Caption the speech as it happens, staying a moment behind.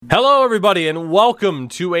Hello, everybody, and welcome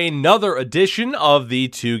to another edition of the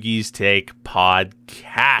Toogies Take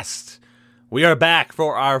podcast. We are back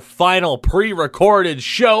for our final pre-recorded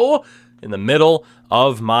show in the middle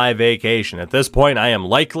of my vacation. At this point, I am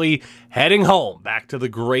likely heading home back to the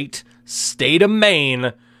great state of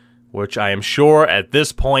Maine, which I am sure at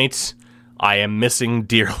this point I am missing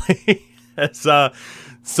dearly. As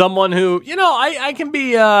someone who, I can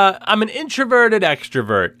be, I'm an introverted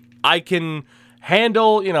extrovert. I can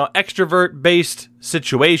handle, extrovert-based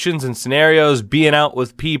situations and scenarios, being out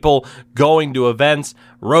with people, going to events,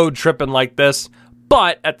 road tripping like this.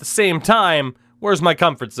 But at the same time, where's my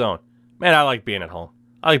comfort zone? Man, I like being at home.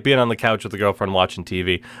 I like being on the couch with a girlfriend watching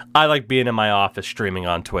TV. I like being in my office streaming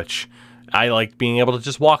on Twitch. I like being able to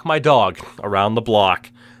just walk my dog around the block.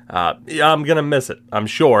 I'm going to miss it, I'm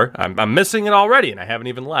sure. I'm missing it already, and I haven't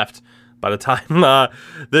even left. By the time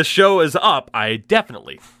this show is up, I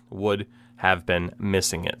definitely would have been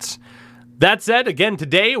missing it. That said, again,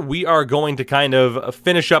 today we are going to kind of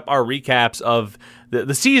finish up our recaps of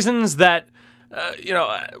the seasons that,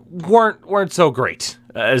 weren't so great,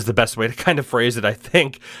 is the best way to kind of phrase it, I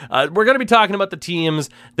think. We're going to be talking about the teams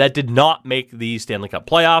that did not make the Stanley Cup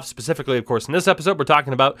playoffs. Specifically, of course, in this episode, we're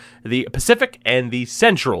talking about the Pacific and the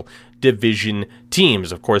Central Division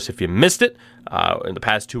teams. Of course, if you missed it, in the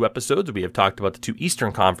past two episodes, we have talked about the two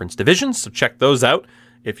Eastern Conference divisions, so check those out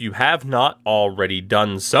if you have not already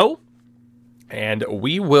done so. And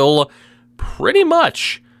we will pretty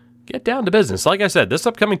much get down to business. Like I said, this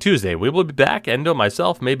upcoming Tuesday, we will be back. Endo,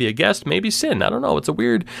 myself, maybe a guest, maybe Sin. I don't know. It's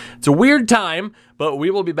a weird time, but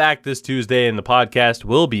we will be back this Tuesday, and the podcast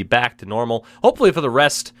will be back to normal, hopefully for the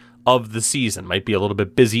rest of the season. Might be a little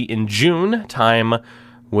bit busy in June. Time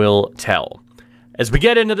will tell. As we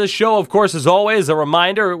get into the show, of course, as always, a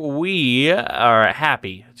reminder, we are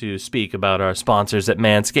happy to speak about our sponsors at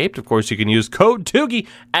Manscaped. Of course, you can use code TOOGIE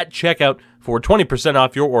at checkout for 20%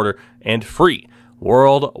 off your order and free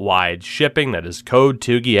worldwide shipping. That is code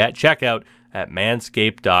TOOGIE at checkout at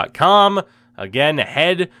manscaped.com. Again,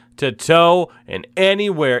 head to toe and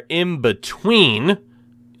anywhere in between,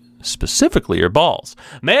 specifically your balls.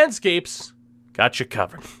 Manscaped's got you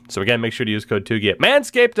covered. So again, make sure to use code TOOGIE at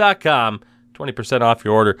manscaped.com. 20% off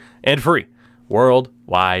your order and free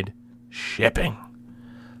worldwide shipping.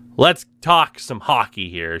 Let's talk some hockey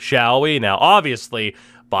here, shall we? Now, obviously,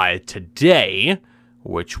 by today,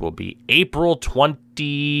 which will be April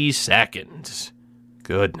 22nd,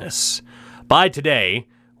 goodness, by today,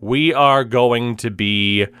 we are going to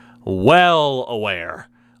be well aware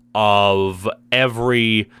of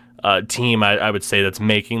every team, I would say, that's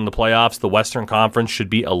making the playoffs. The Western Conference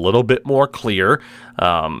should be a little bit more clear.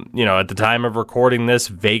 At the time of recording this,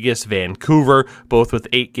 Vegas, Vancouver, both with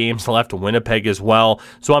 8 games left, Winnipeg as well.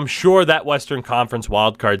 So I'm sure that Western Conference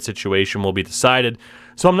wildcard situation will be decided.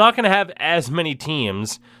 So I'm not going to have as many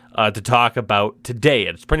teams to talk about today.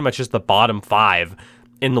 It's pretty much just the bottom 5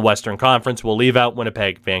 in the Western Conference. We'll leave out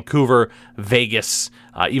Winnipeg, Vancouver, Vegas,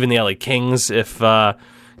 even the LA Kings if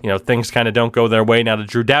things kind of don't go their way. Now that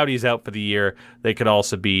Drew Doughty's out for the year, they could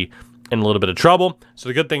also be in a little bit of trouble. So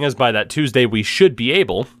the good thing is by that Tuesday, we should be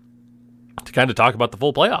able to kind of talk about the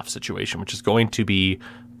full playoff situation, which is going to be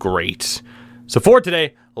great. So for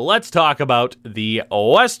today, let's talk about the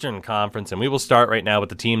Western Conference, and we will start right now with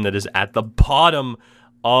the team that is at the bottom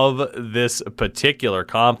of this particular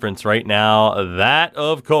conference right now. That,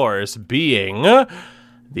 of course, being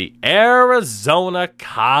the Arizona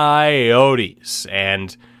Coyotes.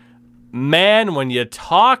 And man, when you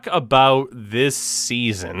talk about this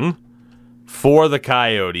season for the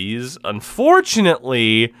Coyotes,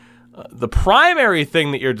 unfortunately, the primary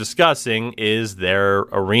thing that you're discussing is their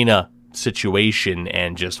arena situation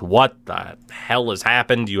and just what the hell has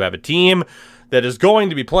happened. You have a team that is going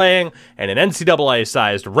to be playing in an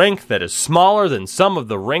NCAA-sized rink that is smaller than some of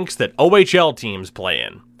the rinks that OHL teams play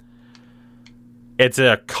in. It's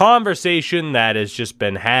a conversation that has just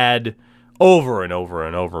been had over and over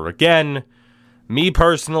and over again. Me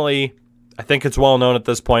personally, I think it's well known at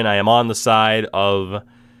this point, I am on the side of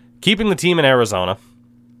keeping the team in Arizona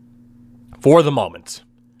for the moment.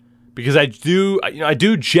 Because I do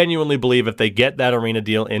genuinely believe if they get that arena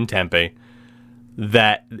deal in Tempe,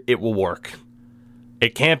 that it will work.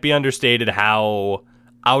 It can't be understated how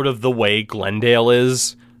out of the way Glendale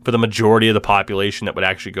is for the majority of the population that would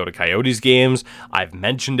actually go to Coyotes games. I've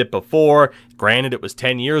mentioned it before. Granted, it was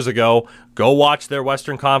 10 years ago. Go watch their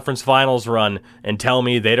Western Conference Finals run and tell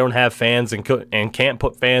me they don't have fans and can't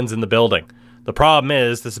put fans in the building. The problem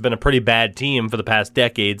is this has been a pretty bad team for the past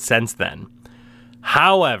decade since then.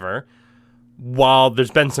 However, while there's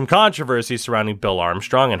been some controversy surrounding Bill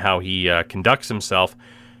Armstrong and how he conducts himself,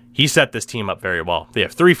 he set this team up very well. They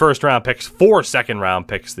have 3 first-round picks, 4 second-round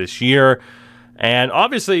picks this year. And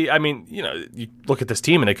obviously, I mean, you look at this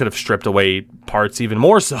team and they could have stripped away parts even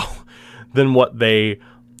more so than what they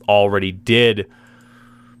already did.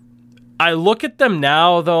 I look at them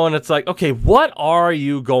now, though, and it's like, okay, what are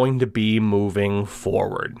you going to be moving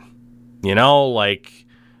forward? Like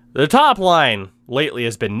the top line lately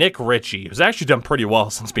has been Nick Ritchie, who's actually done pretty well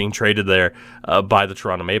since being traded there by the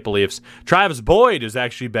Toronto Maple Leafs. Travis Boyd has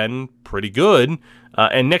actually been pretty good.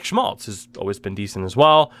 And Nick Schmaltz has always been decent as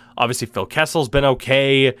well. Obviously, Phil Kessel's been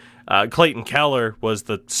okay. Clayton Keller was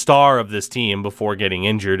the star of this team before getting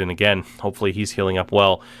injured. And again, hopefully he's healing up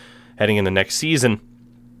well heading into next season.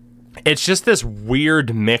 It's just this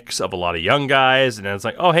weird mix of a lot of young guys. And then it's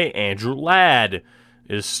like, oh, hey, Andrew Ladd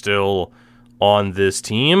is still on this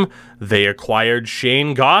team. They acquired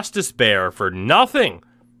Shane Gostisbehere for nothing.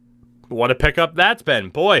 What a pickup that's been.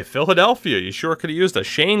 Boy, Philadelphia, you sure could have used a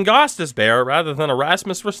Shane Gostisbehere rather than a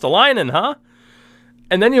Rasmus Ristolainen, huh?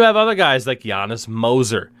 And then you have other guys like Giannis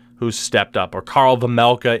Moser, who's stepped up, or Carl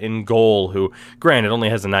Vejmelka in goal, who, granted, only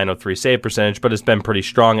has a .903 save percentage, but has been pretty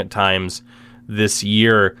strong at times this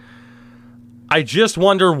year. I just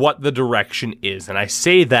wonder what the direction is, and I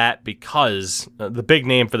say that because the big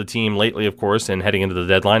name for the team lately, of course, and heading into the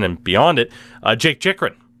deadline and beyond it, Jake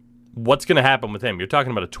Chychrun. What's going to happen with him? You're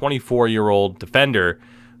talking about a 24-year-old defender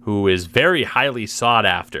who is very highly sought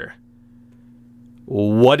after.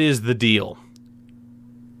 What is the deal?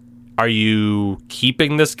 Are you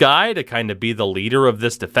keeping this guy to kind of be the leader of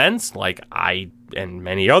this defense, like I and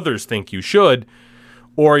many others think you should?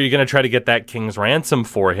 Or are you going to try to get that king's ransom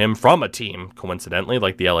for him from a team, coincidentally,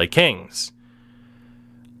 like the LA Kings?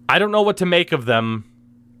 I don't know what to make of them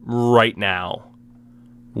right now.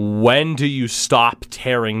 When do you stop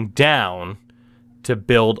tearing down to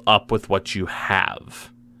build up with what you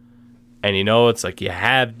have? And it's like you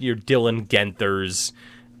have your Dylan Genthers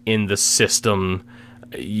in the system.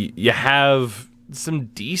 You have some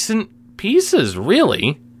decent pieces,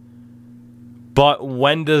 really. But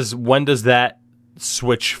when does that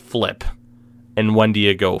switch flip? And when do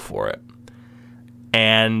you go for it?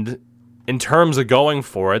 And in terms of going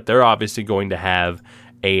for it, they're obviously going to have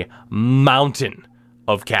a mountain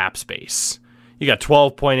of cap space. You got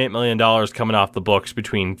 $12.8 million coming off the books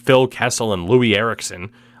between Phil Kessel and Louis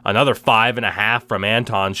Eriksson, another $5.5 from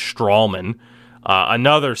Anton Strawman,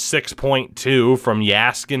 another $6.2 from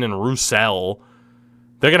Yaskin and Roussel.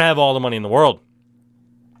 They're going to have all the money in the world.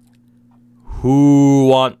 Who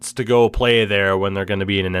wants to go play there when they're going to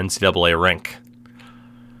be in an NCAA rink?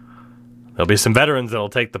 There'll be some veterans that'll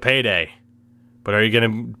take the payday. But are you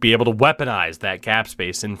going to be able to weaponize that cap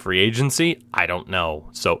space in free agency? I don't know.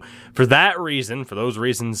 So for those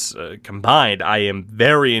reasons combined, I am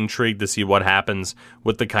very intrigued to see what happens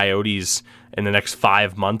with the Coyotes in the next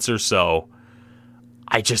 5 months or so.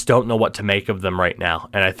 I just don't know what to make of them right now.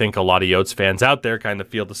 And I think a lot of Yotes fans out there kind of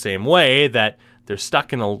feel the same way, that they're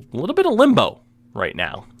stuck in a little bit of limbo right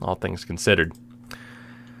now, all things considered.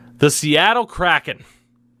 The Seattle Kraken.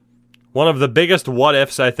 One of the biggest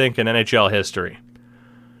what-ifs, I think, in NHL history.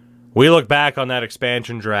 We look back on that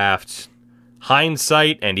expansion draft,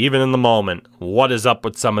 hindsight, and even in the moment, what is up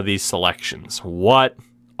with some of these selections? What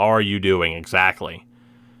are you doing exactly?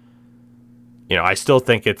 I still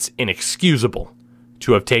think it's inexcusable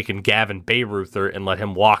to have taken Gavin Bayreuther and let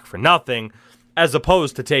him walk for nothing, as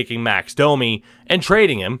opposed to taking Max Domi and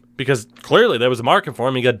trading him, because clearly there was a market for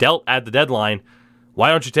him. He got dealt at the deadline. Why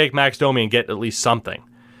don't you take Max Domi and get at least something?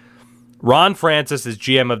 Ron Francis, as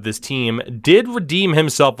GM of this team, did redeem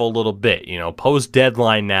himself a little bit.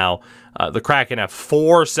 Post-deadline now, the Kraken have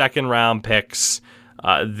 4 second-round picks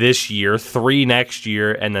this year, 3 next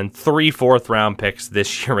year, and then 3 fourth-round picks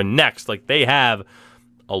this year and next. Like, they have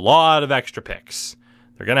a lot of extra picks.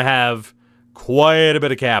 They're going to have quite a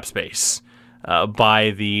bit of cap space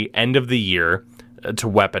by the end of the year to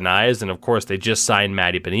weaponize. And, of course, they just signed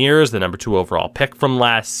Matty Beniers, the number 2 overall pick from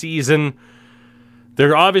last season.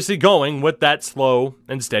 They're obviously going with that slow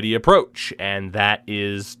and steady approach, and that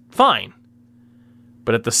is fine.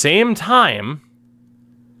 But at the same time,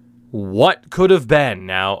 what could have been?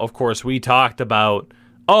 Now, of course, we talked about,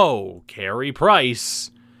 Carey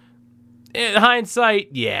Price. In hindsight,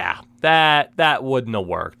 yeah, that wouldn't have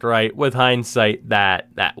worked, right? With hindsight, that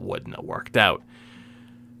wouldn't have worked out.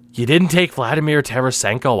 You didn't take Vladimir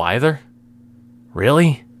Tarasenko either?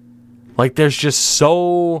 Really? Like, there's just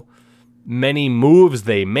so many moves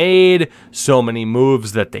they made, so many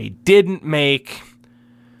moves that they didn't make.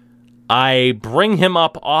 I bring him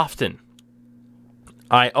up often.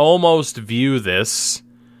 I almost view this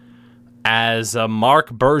as a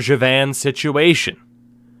Marc Bergevin situation.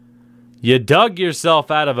 You dug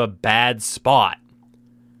yourself out of a bad spot.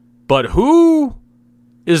 But who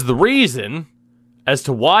is the reason as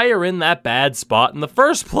to why you're in that bad spot in the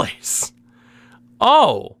first place?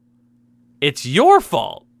 Oh, it's your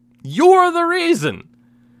fault. You're the reason.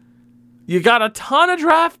 You got a ton of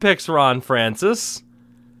draft picks, Ron Francis.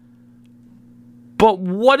 But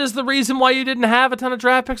what is the reason why you didn't have a ton of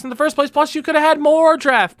draft picks in the first place? Plus, you could have had more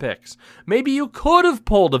draft picks. Maybe you could have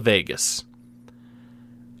pulled a Vegas.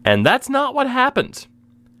 And that's not what happened.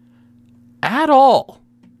 At all.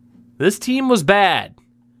 This team was bad.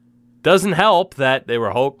 Doesn't help that they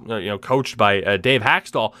were coached by Dave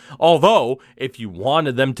Haxtell. Although, if you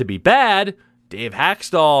wanted them to be bad, Dave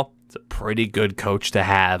Haxtell is a pretty good coach to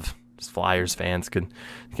have. As Flyers fans can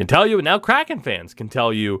tell you, and now Kraken fans can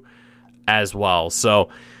tell you as well. So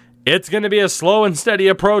it's going to be a slow and steady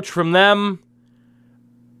approach from them.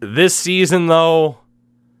 This season, though,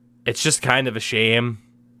 it's just kind of a shame.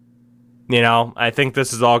 I think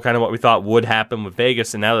this is all kind of what we thought would happen with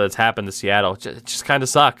Vegas, and now that it's happened to Seattle, it just kind of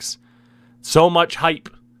sucks. So much hype,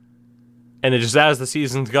 and it just, as the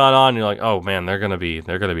season's gone on, you're like, oh man, they're gonna be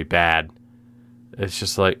bad. It's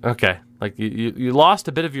just like, okay, like you lost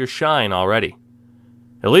a bit of your shine already.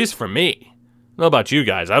 At least for me. I don't know about you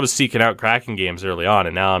guys. I was seeking out Kraken games early on,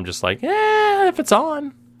 and now I'm just like, if it's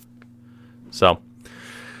on. So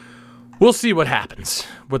we'll see what happens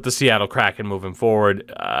with the Seattle Kraken moving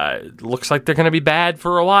forward. Looks like they're going to be bad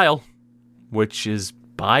for a while, which is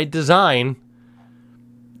by design.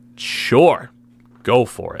 Sure, go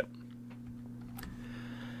for it.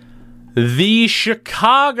 The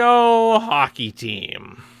Chicago hockey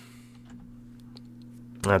team.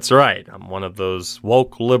 That's right. I'm one of those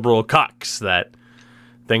woke liberal cucks that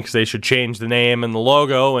thinks they should change the name and the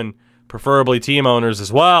logo, and preferably team owners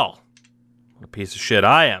as well. What a piece of shit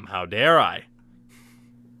I am. How dare I?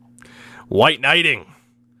 White knighting.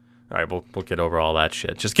 All right, we'll get over all that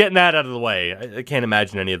shit. Just getting that out of the way. I can't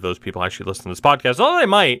imagine any of those people actually listen to this podcast. Although they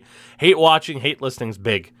might. Hate watching, hate listening's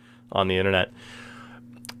big on the internet.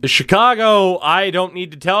 Chicago, I don't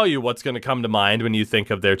need to tell you what's going to come to mind when you think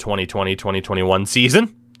of their 2020-2021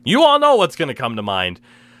 season. You all know what's going to come to mind.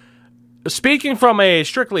 Speaking from a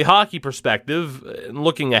strictly hockey perspective,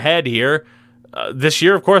 looking ahead here, this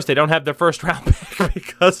year, of course, they don't have their first round pick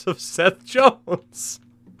because of Seth Jones.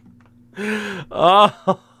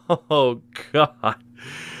 Oh, God.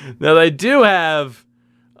 Now, they do have,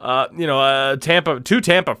 two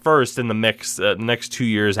Tampa first in the mix the next 2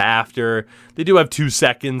 years after. They do have 2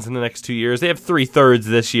 seconds in the next 2 years. They have 3/3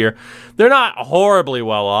 this year. They're not horribly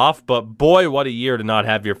well off, but boy, what a year to not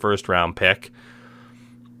have your first round pick.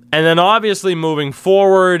 And then obviously moving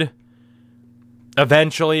forward,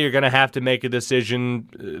 eventually you're going to have to make a decision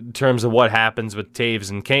in terms of what happens with Taves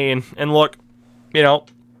and Kane. And look,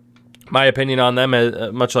 my opinion on them,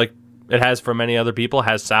 much like it has for many other people,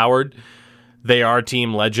 has soured. They are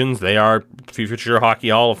team legends. They are future hockey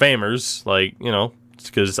Hall of Famers. It's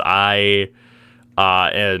because I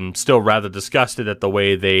am still rather disgusted at the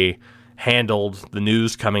way they handled the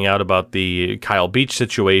news coming out about the Kyle Beach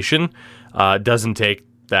situation. Doesn't take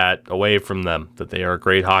that away from them, that they are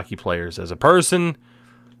great hockey players. As a person,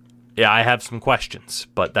 yeah, I have some questions,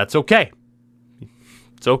 but that's okay.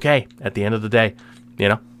 It's okay at the end of the day,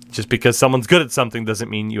 Just because someone's good at something doesn't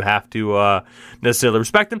mean you have to necessarily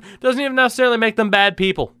respect them. Doesn't even necessarily make them bad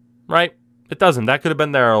people, right? It doesn't. That could have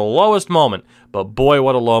been their lowest moment, but boy,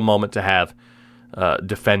 what a low moment to have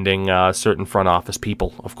defending certain front office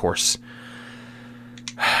people, of course.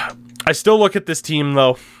 I still look at this team,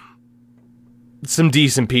 though. Some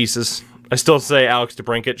decent pieces. I still say Alex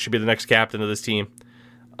DeBrincat should be the next captain of this team.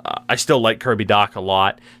 I still like Kirby Dach a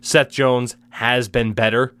lot. Seth Jones has been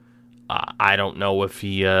better. I don't know if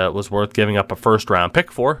he was worth giving up a first-round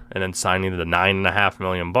pick for and then signing the $9.5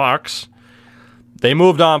 million. They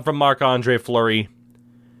moved on from Marc-Andre Fleury.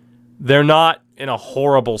 They're not in a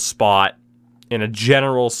horrible spot in a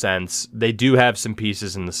general sense. They do have some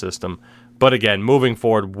pieces in the system. But again, moving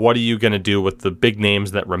forward, what are you going to do with the big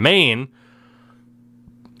names that remain?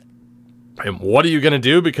 And what are you going to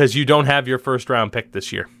do because you don't have your first-round pick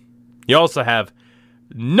this year? You also have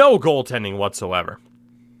no goaltending whatsoever.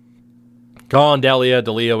 Colin Delia,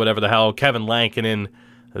 whatever the hell, Kevin Lankinen,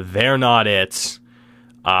 they're not it.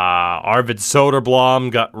 Arvid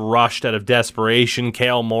Soderblom got rushed out of desperation.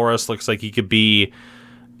 Cale Morris looks like he could be,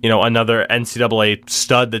 another NCAA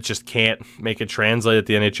stud that just can't make it translate at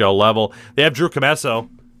the NHL level. They have Drew Commesso,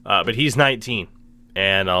 but he's 19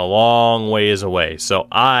 and a long ways away. So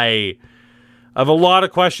I have a lot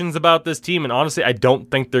of questions about this team, and honestly, I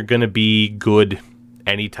don't think they're going to be good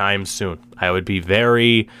anytime soon. I would be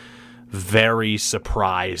very, very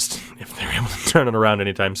surprised if they're able to turn it around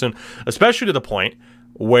anytime soon, especially to the point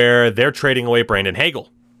where they're trading away Brandon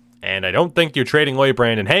Hagel. And I don't think you're trading away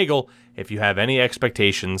Brandon Hagel if you have any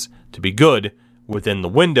expectations to be good within the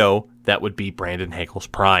window that would be Brandon Hagel's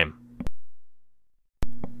prime.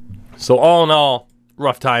 So all in all,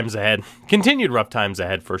 rough times ahead. Continued rough times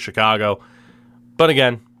ahead for Chicago. But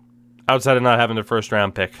again, outside of not having their first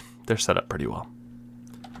round pick, they're set up pretty well.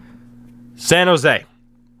 San Jose.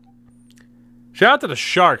 Shout out to the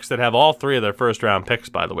Sharks that have all three of their first round picks,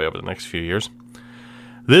 by the way, over the next few years.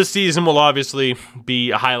 This season will obviously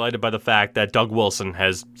be highlighted by the fact that Doug Wilson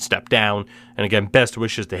has stepped down. And again, best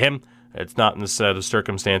wishes to him. It's not in the set of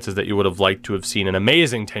circumstances that you would have liked to have seen an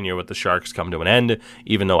amazing tenure with the Sharks come to an end,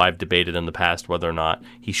 even though I've debated in the past whether or not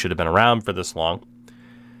he should have been around for this long.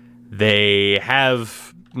 They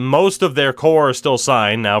have most of their core still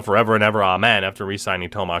signed now forever and ever, amen, after re-signing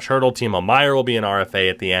Tomas Hertl. Timo Meier will be an RFA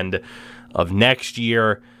at the end of next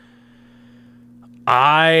year.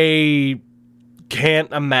 I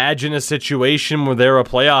can't imagine a situation where they're a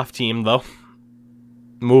playoff team, though,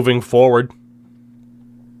 moving forward.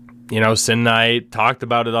 You know, Sin and I talked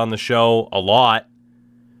about it on the show a lot,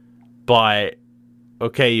 but,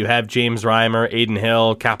 okay, you have James Reimer, Aiden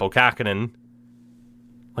Hill, Kaapo Kähkönen.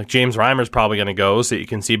 Like, James Reimer's probably going to go, so you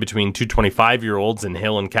can see between two 25-year-olds and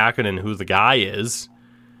Hill and Kähkönen who the guy is.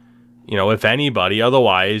 You know, if anybody.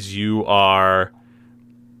 Otherwise, you are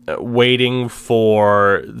waiting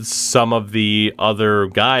for some of the other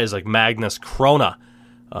guys like Magnus Krona,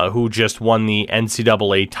 who just won the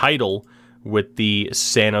NCAA title with the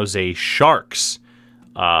San Jose Sharks,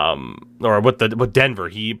 or with Denver.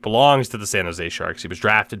 He belongs to the San Jose Sharks. He was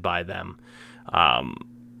drafted by them. I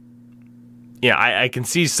can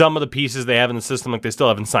see some of the pieces they have in the system, like they still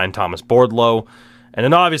haven't signed Thomas Bordeleau. And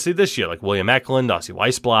then obviously this year, like William Eklund, Ossie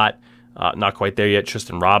Weissblatt, not quite there yet,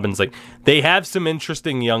 Tristan Robbins. Like, they have some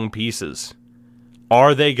interesting young pieces.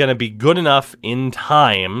 Are they going to be good enough in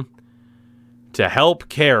time to help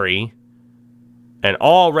carry an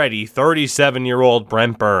already 37-year-old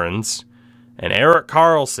Brent Burns and Erik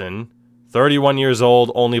Karlsson, 31 years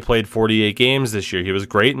old, only played 48 games this year. He was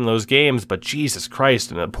great in those games, but Jesus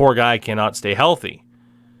Christ, and the poor guy cannot stay healthy.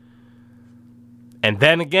 And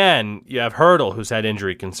then again, you have Hertl, who's had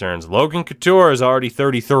injury concerns. Logan Couture is already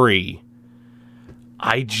 33.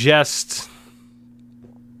 I just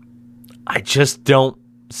don't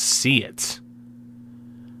see it.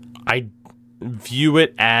 I view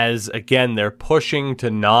it as, again, they're pushing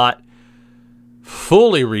to not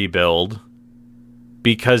fully rebuild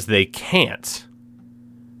because they can't.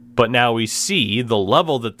 But now we see the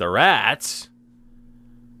level that they're at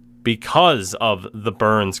because of the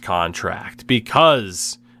Burns contract.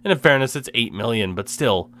 Because, and in fairness, it's $8 million, but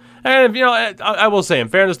still. And, you know, I will say, in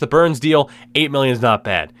fairness, the Burns deal, $8 million is not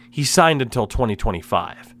bad. He signed until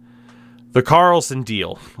 2025. The Karlsson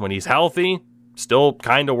deal, when he's healthy, still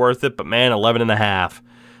kind of worth it, but man, 11.5.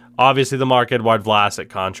 Obviously, the Marc-Edouard Vlasic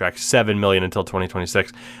contract, $7 million until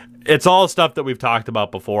 2026. It's all stuff that we've talked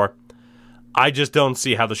about before. I just don't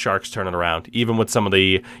see how the Sharks turn it around. Even with some of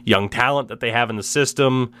the young talent that they have in the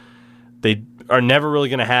system, they are never really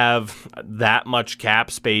going to have that much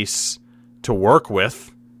cap space to work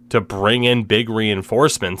with to bring in big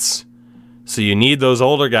reinforcements. So you need those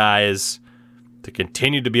older guys to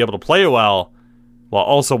continue to be able to play well while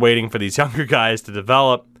also waiting for these younger guys to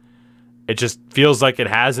develop. It just feels like it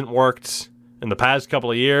hasn't worked in the past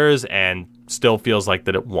couple of years and still feels like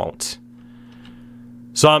that it won't.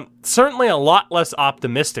 So I'm certainly a lot less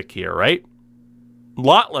optimistic here, right? A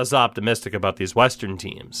lot less optimistic about these Western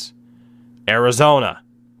teams. Arizona,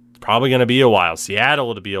 it's probably going to be a while. Seattle,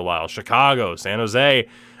 it'll be a while. Chicago, San Jose.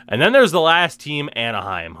 And then there's the last team,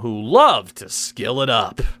 Anaheim, who love to skill it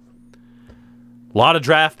up. A lot of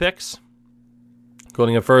draft picks,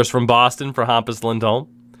 including a first from Boston for Hampus Lindholm.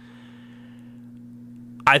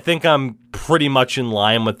 I think I'm pretty much in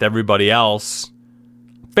line with everybody else.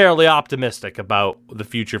 Fairly optimistic about the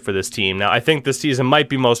future for this team. Now, I think this season might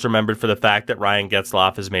be most remembered for the fact that Ryan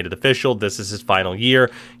Getzlaf has made it official. This is his final year.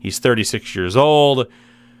 He's 36 years old.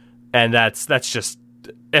 And that's just,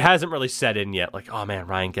 it hasn't really set in yet. Like, oh man,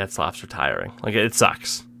 Ryan Getzlaf's retiring. Like, it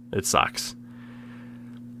sucks. It sucks.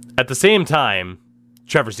 At the same time,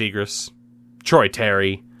 Trevor Zegras, Troy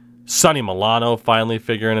Terry, Sonny Milano finally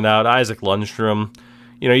figuring it out, Isaac Lundstrom.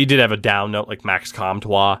 You know, you did have a down note like Max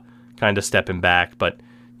Comtois kind of stepping back, but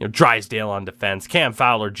you know, Drysdale on defense. Cam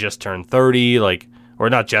Fowler just turned 30, or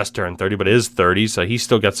not just turned 30, but is 30, so he's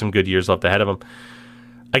still got some good years left ahead of him.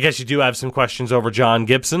 I guess you do have some questions over John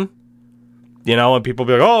Gibson. You know, and people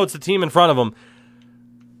be like, oh, it's the team in front of him.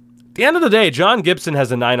 At the end of the day, John Gibson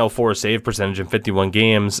has a .904 save percentage in 51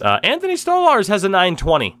 games. Anthony Stolarz has a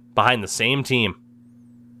 .920 behind the same team.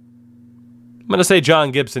 I'm going to say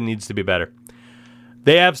John Gibson needs to be better.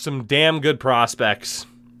 They have some damn good prospects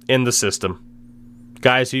in the system.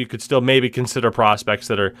 Guys who you could still maybe consider prospects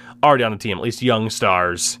that are already on the team, at least young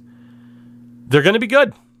stars. They're going to be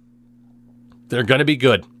good. They're going to be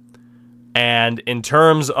good. And in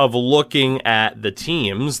terms of looking at the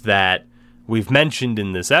teams that we've mentioned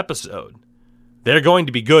in this episode, they're going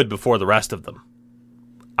to be good before the rest of them.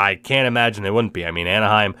 I can't imagine they wouldn't be. I mean,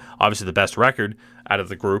 Anaheim, obviously the best record out of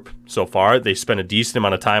the group so far. They spent a decent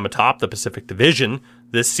amount of time atop the Pacific Division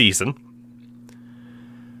this season.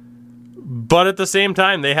 But at the same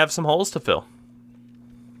time, they have some holes to fill.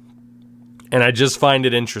 And I just find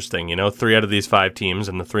it interesting. 3 out of these 5 teams,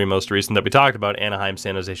 and the 3 most recent that we talked about, Anaheim,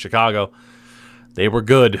 San Jose, Chicago, they were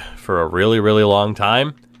good for a really, really long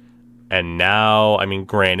time. And now, I mean,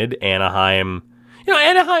 granted, Anaheim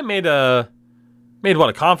made a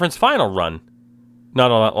conference final run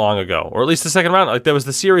not all that long ago. Or at least the second round. Like, there was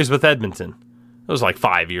the series with Edmonton. It was like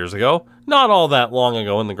 5 years ago. Not all that long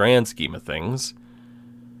ago in the grand scheme of things.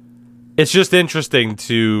 It's just interesting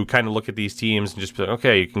to kind of look at these teams and just be like,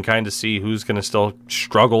 okay, you can kind of see who's going to still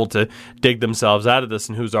struggle to dig themselves out of this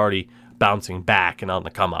and who's already bouncing back and on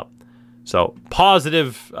the come up. So,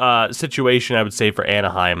 positive situation, I would say, for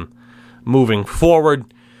Anaheim moving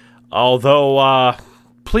forward. Although,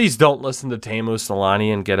 please don't listen to Teemu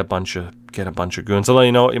Selanne and get a bunch of goons. Although,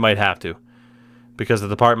 you know what, you might have to. Because the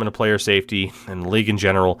Department of Player Safety and the league in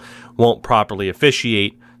general won't properly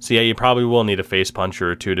officiate. So yeah, you probably will need a face puncher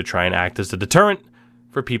or two to try and act as a deterrent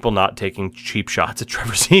for people not taking cheap shots at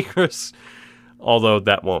Trevor Zegras. Although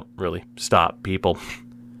that won't really stop people.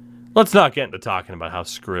 Let's not get into talking about how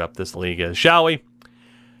screwed up this league is, shall we?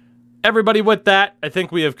 Everybody, with that, I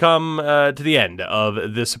think we have come to the end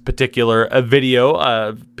of this particular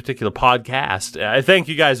video, particular podcast. I thank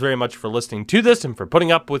you guys very much for listening to this and for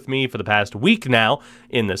putting up with me for the past week now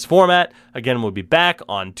in this format. Again, we'll be back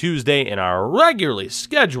on Tuesday in our regularly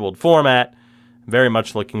scheduled format. Very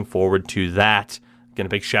much looking forward to that. Again, a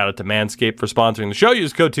big shout out to Manscaped for sponsoring the show.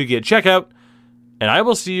 Use code TUGI at checkout. And I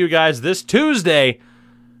will see you guys this Tuesday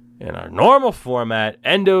in our normal format.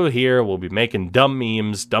 Endo here. We'll be making dumb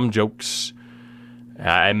memes, dumb jokes.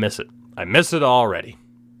 I miss it. I miss it already.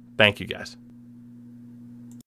 Thank you, guys.